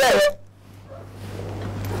mabeye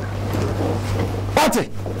oti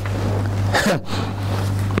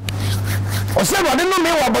o se wade no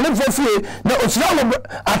me wa bone fofie na osira no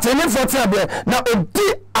atene fotia be na odi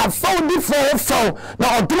afawdi fo na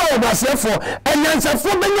oduma wo brasefo enyansafo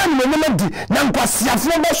benya ni menema di na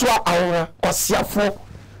nkwasiafo beso awora kwasiafo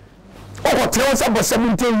o tere sa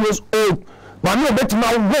 17 years old ma me obetuma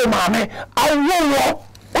wo maame awo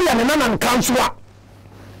o ya ne na nkanso a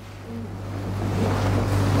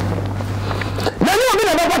na ni obi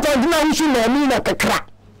na baba to dina wusu na mi na kekra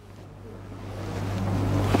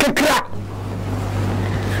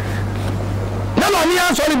na ma ni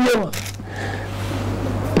ansori biema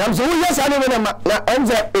nam so wo yesa ne na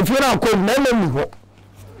enze efie na akọ na mi ho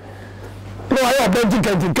no ayo benti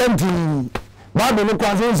kanti ba do no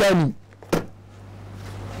kwaze nzani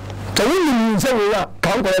to wini nse wo ya ka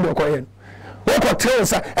nko ye do ko ye wo ko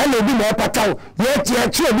trensa e na obi na epatawo ye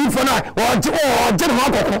tie obi fo na o je no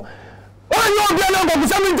akoko o yo obi na go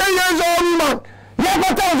bisa mi 10 years old man ye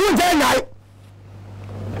patawo ju je nyai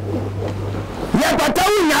ye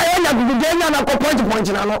patawo nyai na gugu je nya na ko point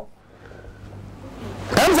na no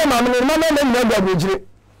Kamsa mama ni mama na ni ndo abujire.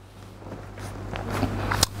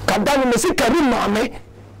 Kadani mesi Karim mame.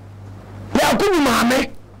 Ya kubu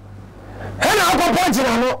mame. Hena akopɔnkye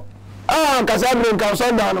na no. Kasabre nka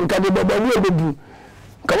sonda no kade babawu ebebu.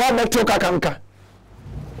 Ka wa beto kakanka.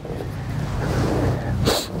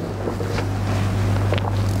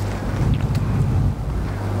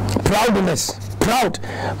 Proudness. Proud.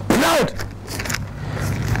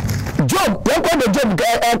 Job, what the job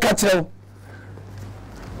catcher?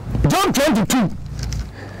 John 22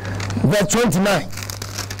 verse 29.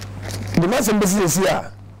 The message is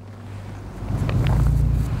here.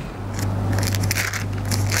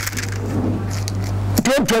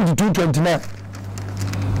 John 22:29.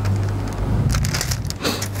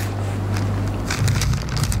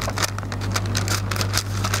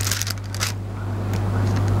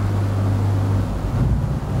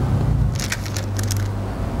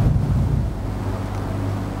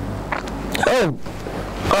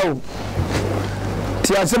 Oh,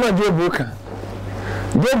 Tia Sama Jobuka.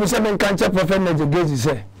 Jobu seven can't prophet Gaise'S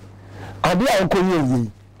say. I be uncle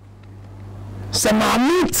ye.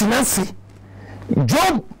 Samami Tinasi.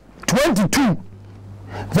 Job 22,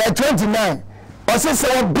 verse 29. Or says,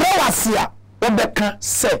 "Our brawasia, Rebecca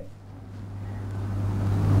say."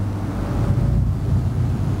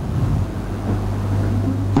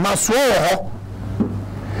 Maswo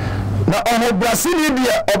na ono Brazil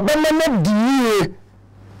bia obememe die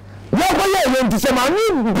wo ko ye yen ti se ma ni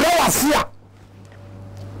brawase a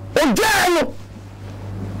ojano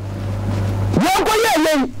wo ko ye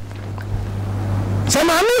yen se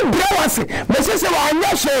ma ni brawase me se wa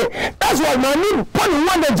anya she that's why ma ni pon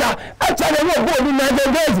manager a tell me go ni na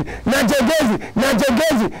Gaise'S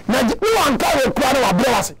ni wan ka we kwa na wa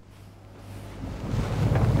brawase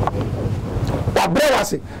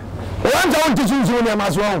one time to choose you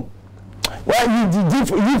as well. Well,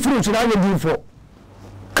 you fruit now you do for.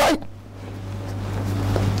 Kai.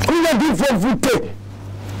 We do for food take.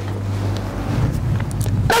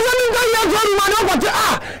 Doesn't mean that you are man over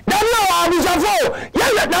that now I was for.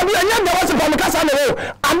 Yeah, that we are not the one from Manasseh.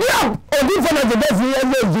 And you have a different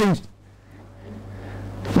Gaise'S.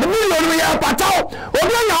 The million we are patao. Or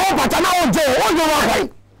we are patana Joe. All the way.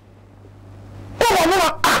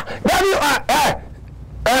 That you are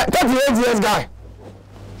 38 years guy.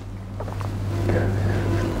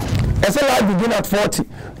 I said life begin at 40.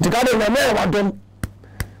 The guy in America done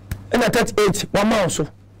in at 38 1 month so.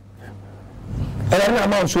 And then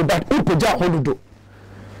amount so that who could just hold do.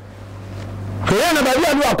 Kaya na bari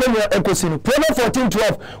adu akonya ekosini. Proverbs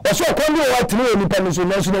 14:12. Waso akonya wa tini ni permission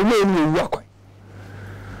national way ni ewu akwa.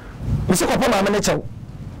 Mse kwa ma amene chew.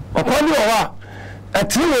 Akonya wa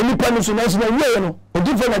atini ni permission national way no.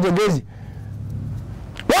 Odi fe na Gaise'S.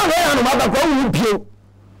 One way anu maba kwa wu pio.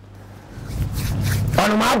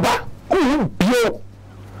 Anu maba wu pio.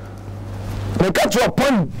 Me catch you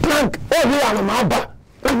point blank. Oh we anu maba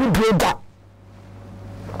wu pio da.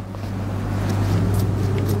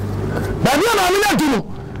 Baby na mi na dunu.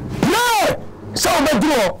 No. So be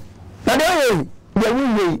dunu. Na dey we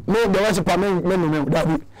no dey was pa me that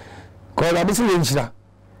we. Ko da bi si nchira.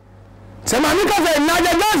 Se ma ni ka say na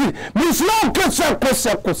Gaise'S mi slow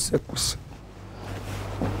kwese.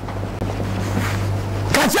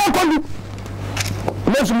 Kacha kodu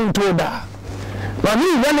lesu muntu da na ni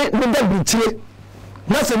wele no da bitie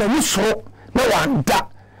na se na ni so na wanda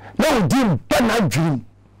na odi mpa na dream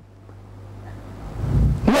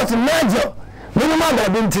what Nigel no ma da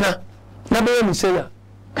bintina na be mi say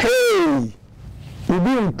hey you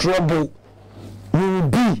be in trouble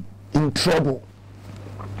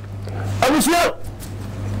abusia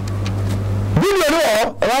video no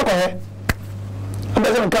ra ko he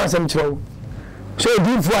ambe kan sem chiro so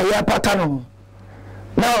do for ya pattern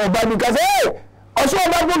now oba because hey also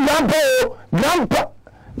oba go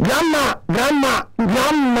grandma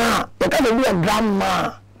you can be a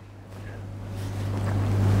grandma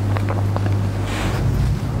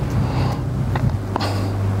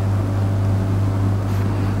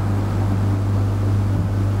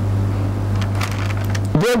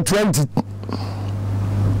Game 22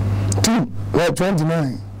 or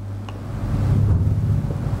 29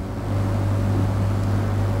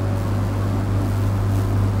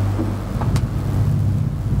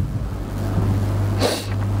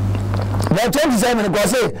 But 27 go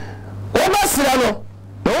say o sira no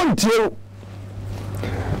don tie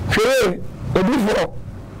hwe obofour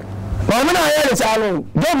ma me na ya le cha no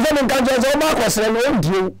dem se me kan je o ma ko sira no o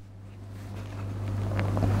die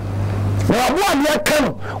na abu ade aka no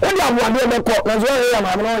o di abu ade me ko na zo ya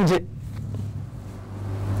ma me no nje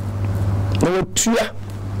no tua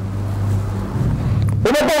o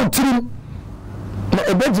be ba tirim na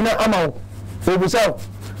ebegina ama o obusa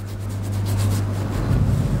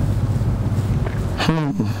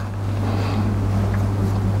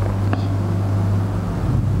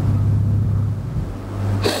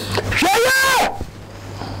Shaya!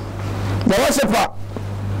 The worshiper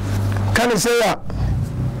can you say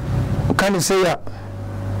ya?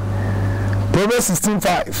 Proverbs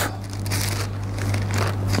 16:5.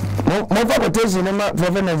 More quotation in my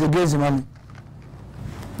prophet Gaise'S mommy.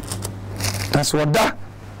 That's what that.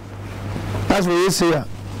 That's what you say ya.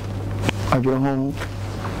 At your home.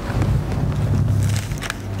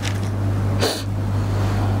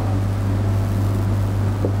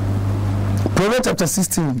 Proverbs chapter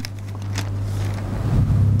 16.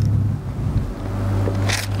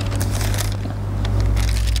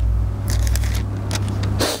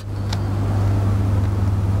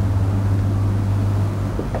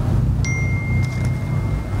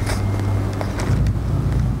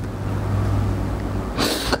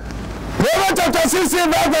 Proverbs chapter Proverbs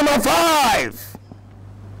 16 verse number 5.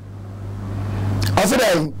 I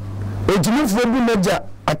said, ejimi fo bi meja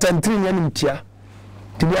atantiri nya nimtia.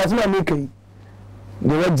 Ti bi asema make yi.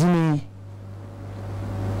 De wajimi.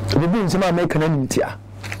 Obi nsema make na nimtia.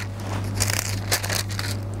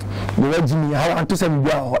 De wajimi how anto se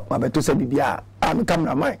bibia ma beto se bibia. Am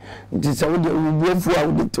cameraman. Nti se wo de buefu a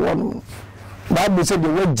wo de to no. Bible say de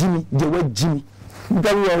wajimi.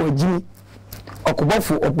 Ndawo wajimi.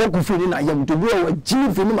 Okobofu oboku fi ni na yam to bi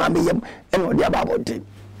wajimi fi ni ma me yam e no de ababode.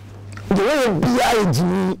 The way you be a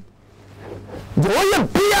Jimmy, the way you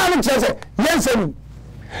be a Chelsea, yes, and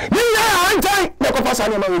you are anti the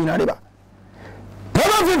Copasana Marina River.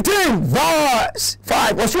 Proverbs 15, verse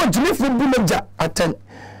 5 was what Jimmy for Bumaja at 10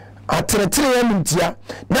 at 3 a.m. Tia.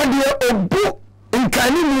 Now, the obu in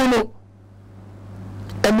Canimuno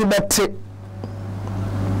and the bet.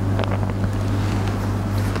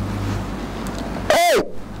 Hey,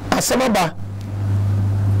 Asamaba.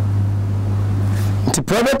 To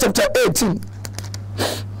Proverbs chapter 18.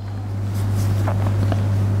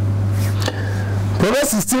 Proverbs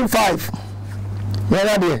 16, 5. Where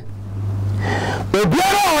are they?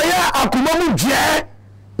 Obiara oya akumamu je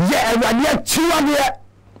ye awade chiwa de.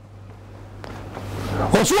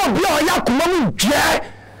 Oso obiara oya akumamu je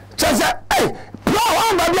chese eh pro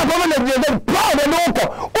one ba bia baba na de proud de no ko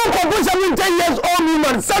go 17 years old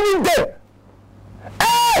woman 70.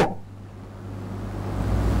 Eh!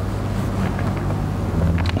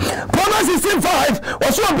 Proverbs 16:5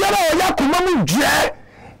 was so biara oya kumamu je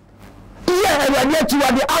ye awade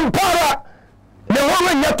chiwa de ampara ne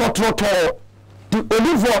wo nya totroto di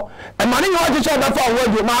olivro e mane nya oje so da fa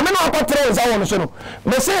wo ma me na akotre nza won so no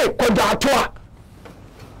me say koda atoa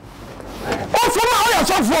o fo ma o ya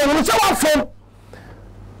so fo won se wa fo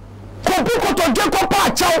ko bu ko to je ko pa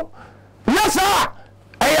chaw yesa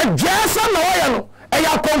e ya jesa na wo ya no e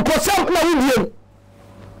ya konkosam na wudie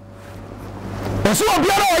o so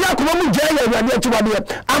biara o ya kuma mu je ya awade chiwa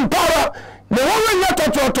de ampara ne wo nya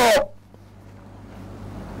totroto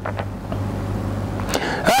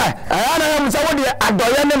ayana ya musa wodi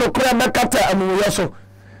adoye ne nokura mekata amuye so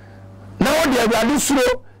na wodi awade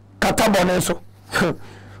suro kata bone so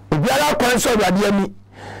obiara kwan so awade ami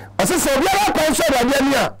osese obiara kwan so awade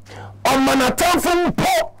ami a omanatamfo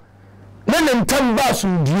mpo ne ntam ba so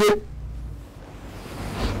die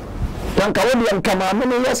tanka wodi ankama me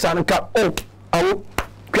ne yesa nka o awo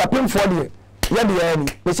kwapemfo de ya de ya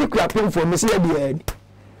ni me se kwapemfo me se ya de ya ni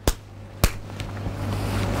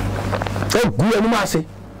egu enu mase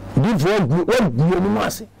divo egu enu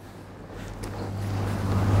mase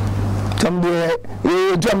tambe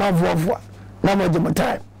jama vovo na mo jama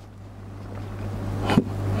time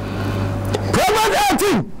Proverbs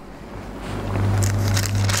 18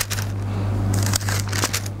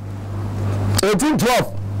 18:12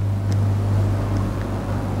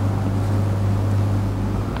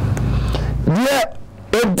 die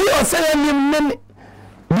edi osaya ni mmem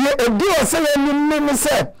die edi osaya ni mmem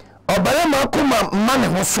se obere ma kuma mane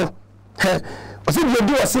ho so o se die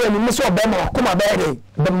di o se ani mi so obere ma kuma bere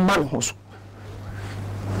be man ho so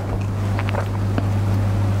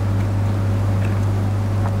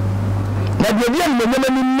na die bi an me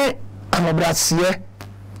ne amabrase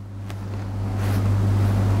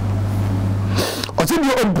o se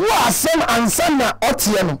die obu asem ansan na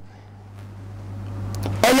otie no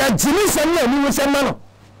eya jini sem na ni sem no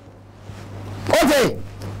okay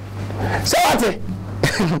so what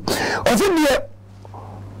o se die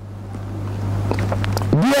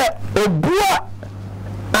obua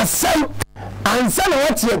asam ansa na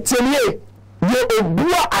wotie tenie die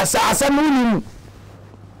obua asam ni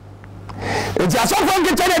e ja so fon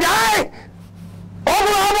ke tene dai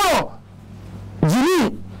obo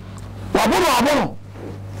jini wabo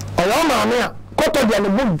oyo ma me a koto de ne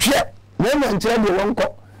bu dwe ne na nkyere de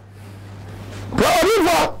wonko pro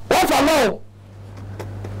river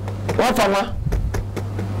wa fa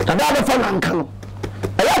tada da fa nan kanu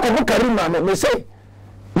aya ko bu karima me say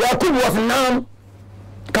Yakub was now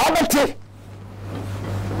kabate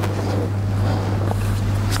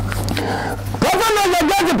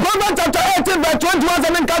Prophet chapter 18 verse 21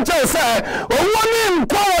 7 catch say owoni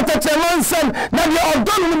nko watechemansen na de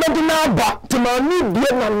odon mu medina ba timani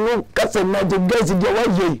die na no kase na de Gaise'S de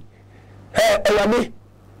waye eyame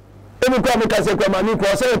emi kwa me kase kwa mani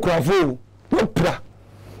kwa say kwafo no pra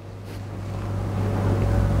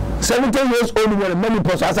 70 years old woman many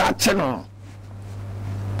person as a channel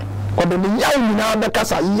obe ni yaw ni na be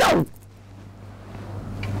kasa yaw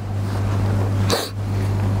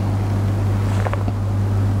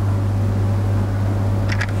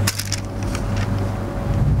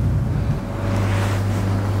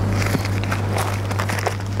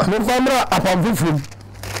famra apam fufum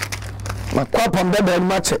makwa pam bebe ni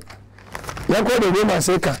mache yanko de we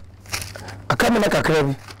maseka akame na kakra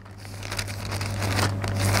bi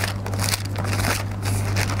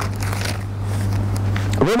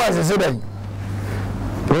Romans is it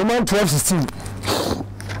Romans 12:16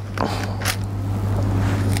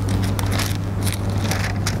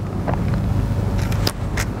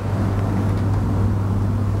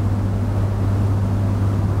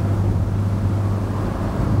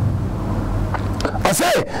 I say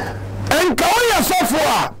and kawya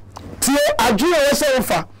software tie adwe we se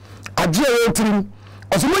ofa adwe we tirim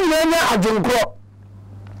osimo nyina nya adwonkro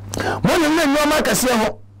mo nyina nyoma kase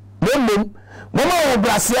ho mmom mama ho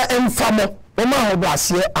brasie emfamo mama ho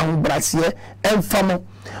brasie ahobrasie emfamo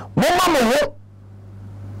mama ho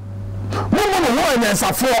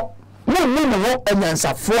enyansafo mama ho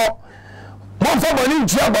enyansafo mo fa boni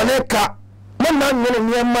jia boni ka mo na nyene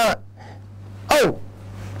nyema oh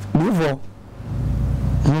move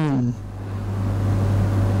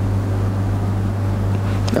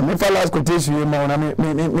na me fa last quotation you ma me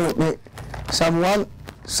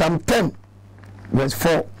Psalm 10 verse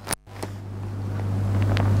 4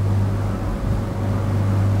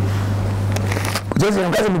 just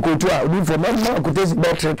in case me go to a we for man quotation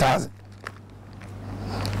about 3,000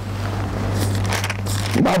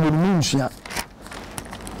 Bible means ya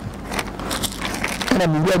kana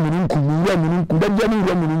mwa mununku da jani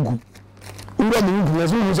mwa mununku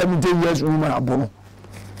yaso you 70 years woman abono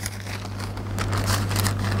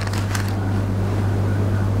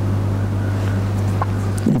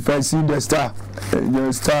if I see the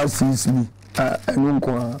star sees me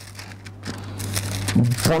enunko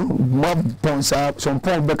ma bonsa son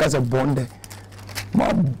pon be ka se bonde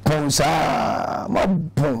ma bonsa ma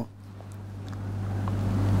bon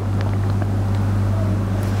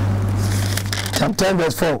Psalm 10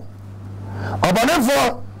 verse 4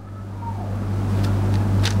 Obanefo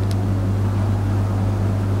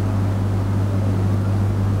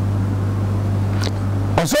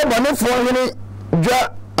Oso obanefo hene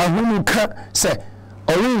dwa ahunu ka se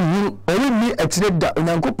ori ni etire da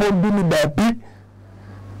onyankopon bi ni baabi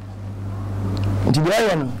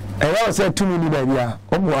Gyai no ewa se tumi ni baabi a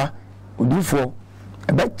oboa odifo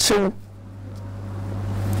ebe chew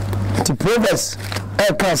ti Proverbs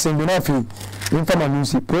class in Behaviour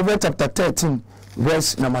information Proverbs chapter 13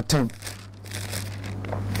 verse number 10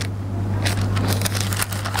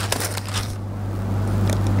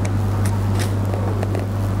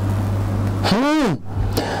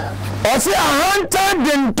 Osi Ahantan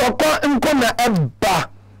den toko nko na eba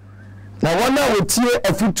na wana wetie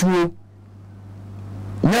afutuo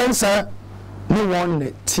nyansa ni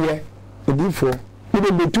won tie odifo ni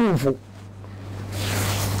be betumfo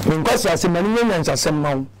nkosi asemani nyansa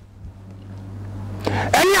semmawo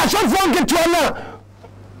eni asofo nketua na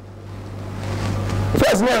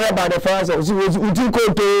first na about the father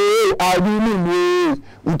utikoto adini ni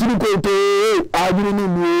utikoto adini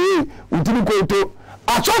ni utikoto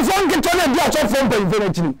asofo nketua na dia asofo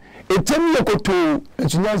mpenfenati etemi yekoto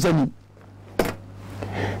enyansa ni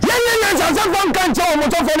nyansa asofo nkanche o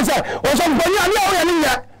motofo ni say osofo ni ani o ya ni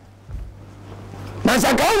ya na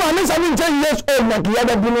saka o ma ni 17 years old na kiya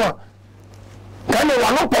da bunwa kane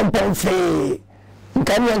wa no pompom fe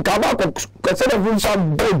nkani nkaba ko kasere vunsa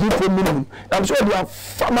body for minimum I'm sure they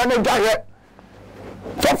are manager here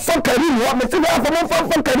for career what me say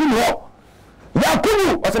for career ya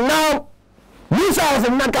kunu was now Musa was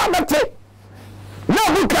na kabate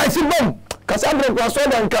na bu kaisi bom kasabre ko so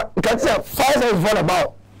dan ka say fire is all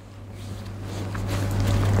about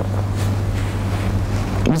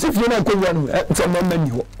Mr. Fiona ko yanu so mama ni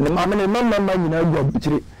ho ne mama nyina gwa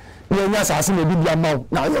bikire ni nya asase na bibia mawo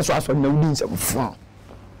na ye so aso na wudi nsem fo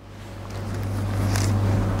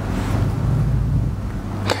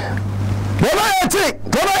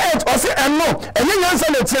Gaba et osi enno enye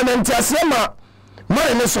nyansa na tie na ntiase ma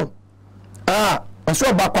mare ne so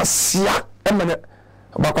oso bakwasia emane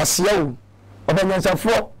bakwasia o obanyansa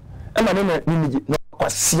fo emane na nimiji na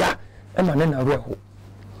bakwasia emane na roho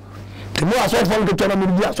temo aso fo nke tona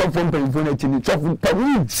mi aso fo mpenfo na tini so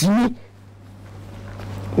pawu jimi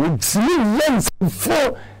o jimi yens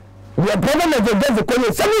fo the problem of the devil call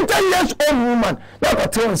 17 years old woman na ko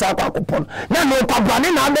tell us akopon na no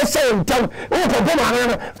kwabane na be say ntem o problem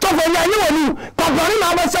na to for ya ni woni kwabane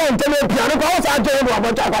na be say ntem e piano ko o sa je do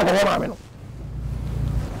abota akwa ma me no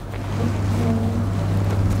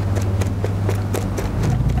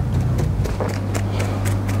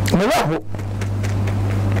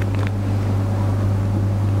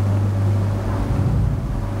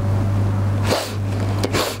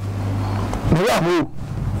Bravo.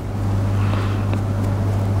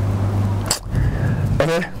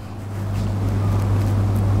 Okay.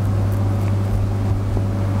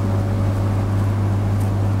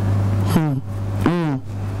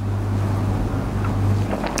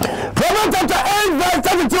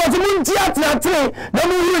 tenatene na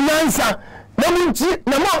mo huru nyansa na mo nti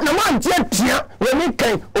na mo anti atia we me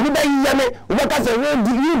kan obi da yame obi ka say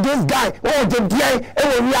you this guy oh the guy e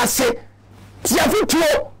wo wi ase ti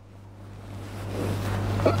afutuo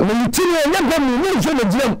me yitini e nyɛ bɛmu ne je ne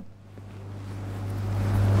diam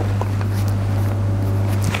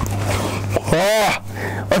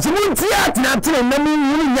ɔti mo nti atenatene na mo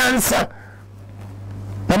huru nyansa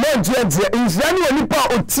na mo anti atia nsira ne onipa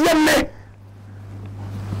otie me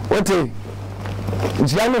wote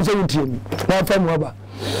ntia no so wotie mi na fa mu aba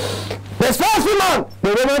the first man the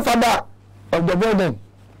Roman father of the building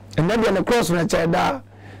and then the cross na cheda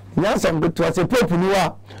nyansa mbeto ase pope ni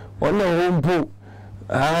wa ona hompo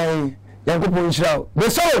ai yankopon nshira the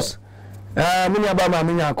souls mini aba ma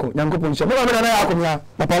mini akọ yankopon nshira mo na na akọ ya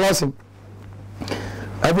papa Lordson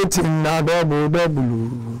everything na double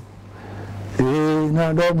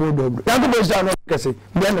na double yankopon nshira no kese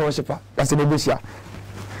mbe na worship ase be besia.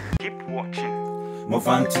 Keep watching.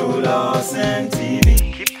 Mofanto Lordson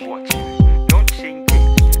TV. Keep watching. Don't change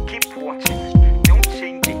it. Keep watching. Don't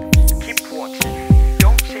change it. Keep watching.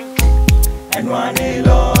 Don't change it. And one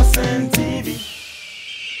Lordson TV.